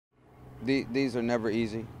These are never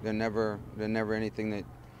easy. They're never anything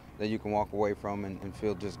that you can walk away from and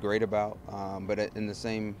feel just great about. But in the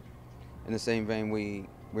same vein,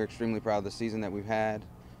 we're extremely proud of the season that we've had.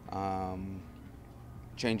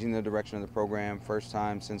 Changing the direction of the program, first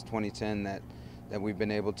time since 2010 that we've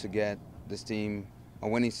been able to get this team a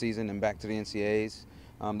winning season and back to the NCAAs.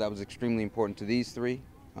 That was extremely important to these three.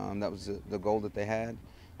 That was the goal that they had,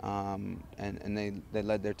 and they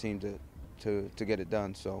led their team to get it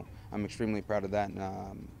done. So I'm extremely proud of that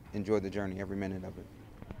and enjoyed the journey, every minute of it.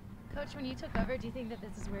 Coach, when you took over, do you think that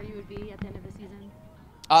this is where you would be at the end of the season?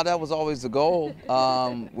 That was always the goal.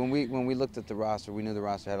 When we looked at the roster, we knew the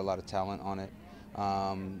roster had a lot of talent on it.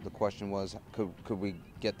 The question was, could we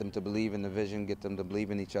get them to believe in the vision, get them to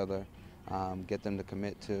believe in each other, get them to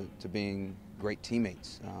commit to being great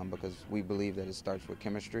teammates, because we believe that it starts with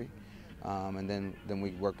chemistry, and then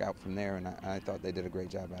we work out from there, and I thought they did a great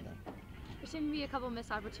job at it. There seemed to be a couple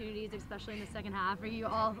missed opportunities, especially in the second half. Are you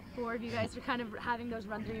all four of you guys are kind of having those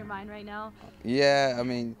run through your mind right now? Yeah, I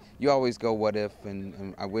mean, you always go what if,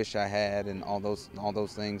 and I wish I had, and all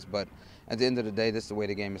those things. But at the end of the day, this is the way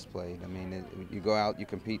the game is played. I mean, you go out, you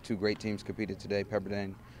compete. Two great teams competed today.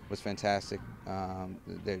 Pepperdine was fantastic.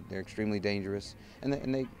 They're extremely dangerous, and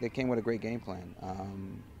they came with a great game plan.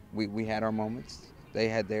 We had our moments. They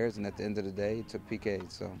had theirs, and at the end of the day, it took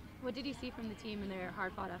PKs. So. What did you see from the team in their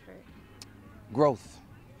hard-fought effort? Growth.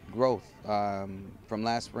 From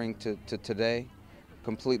last spring to today,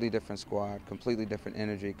 completely different squad, completely different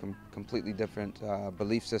energy, completely different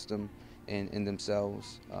belief system in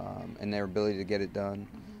themselves and their ability to get it done.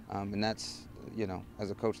 And that's, as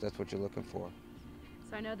a coach, that's what you're looking for.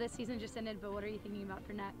 So I know this season just ended, but what are you thinking about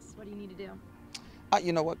for next? What do you need to do?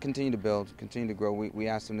 You know what? Continue to build, continue to grow. We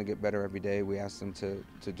ask them to get better every day. We ask them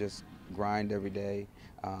to just grind every day.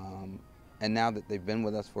 And now that they've been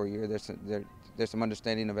with us for a year, there's some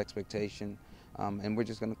understanding of expectation, and we're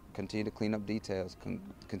just going to continue to clean up details,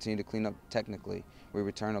 continue to clean up technically. We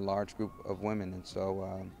return a large group of women, and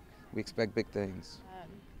so we expect big things.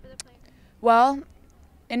 Well,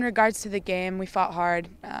 in regards to the game, we fought hard.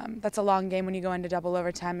 That's a long game when you go into double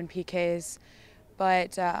overtime and PKs,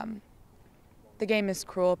 but the game is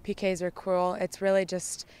cruel. PKs are cruel. It's really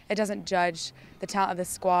just, it doesn't judge the talent of the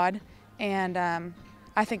squad, and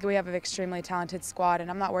I think we have an extremely talented squad,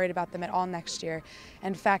 and I'm not worried about them at all next year.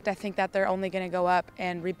 In fact, I think that they're only going to go up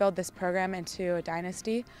and rebuild this program into a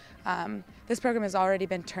dynasty. This program has already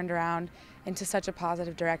been turned around into such a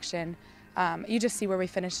positive direction. You just see where we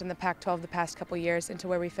finished in the Pac-12 the past couple years into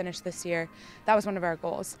where we finished this year. That was one of our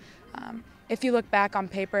goals. If you look back on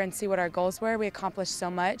paper and see what our goals were, we accomplished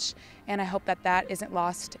so much, and I hope that that isn't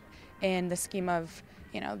lost in the scheme of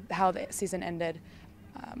how the season ended.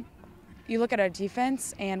 You look at our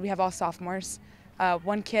defense, and we have all sophomores.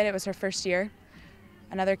 One kid, it was her first year.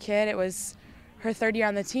 Another kid, it was her third year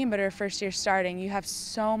on the team, but her first year starting. You have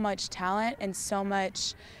so much talent and so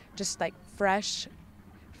much just like fresh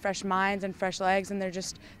minds and fresh legs, and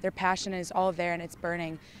their passion is all there and it's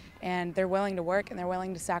burning. And they're willing to work and they're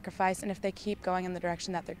willing to sacrifice, and if they keep going in the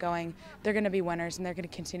direction that they're going, they're going to be winners and they're going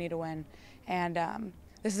to continue to win. And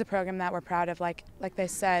this is a program that we're proud of. Like they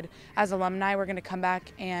said, as alumni, we're going to come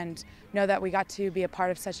back and know that we got to be a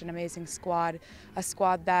part of such an amazing squad, a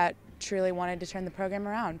squad that truly wanted to turn the program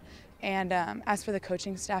around. And as for the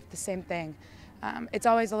coaching staff, the same thing. It's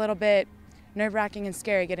always a little bit nerve-wracking and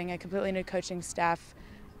scary getting a completely new coaching staff.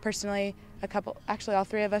 Personally, actually all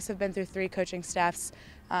three of us have been through 3 coaching staffs,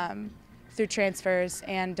 through transfers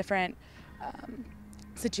and different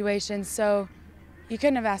situations. So you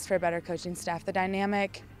couldn't have asked for a better coaching staff. The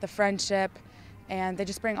dynamic, the friendship, and they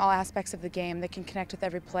just bring all aspects of the game. They can connect with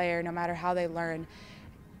every player no matter how they learn.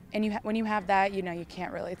 And when you have that, you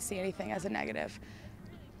can't really see anything as a negative.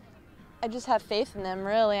 I just have faith in them,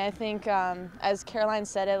 really. I think, as Caroline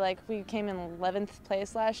said it, we came in 11th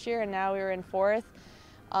place last year, and now we were in 4th.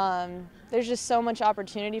 There's just so much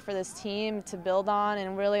opportunity for this team to build on,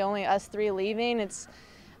 and really only us 3 leaving.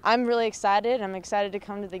 I'm really excited. I'm excited to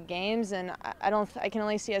come to the games, and I can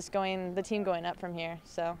only see us the team going up from here.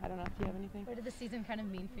 So I don't know if you have anything. What did the season kind of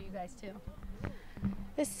mean for you guys too?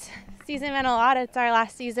 This season meant a lot. It's our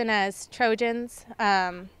last season as Trojans,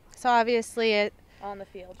 so obviously it On the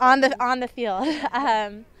field. On the field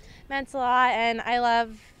meant a lot, and I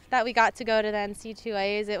love that we got to go to the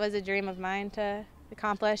NCAAs. It was a dream of mine to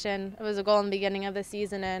accomplish, and it was a goal in the beginning of the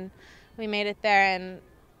season, and we made it there. And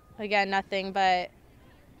again, nothing but,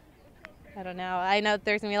 I don't know. I know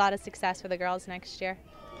there's going to be a lot of success for the girls next year.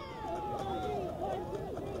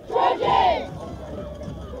 Trojans!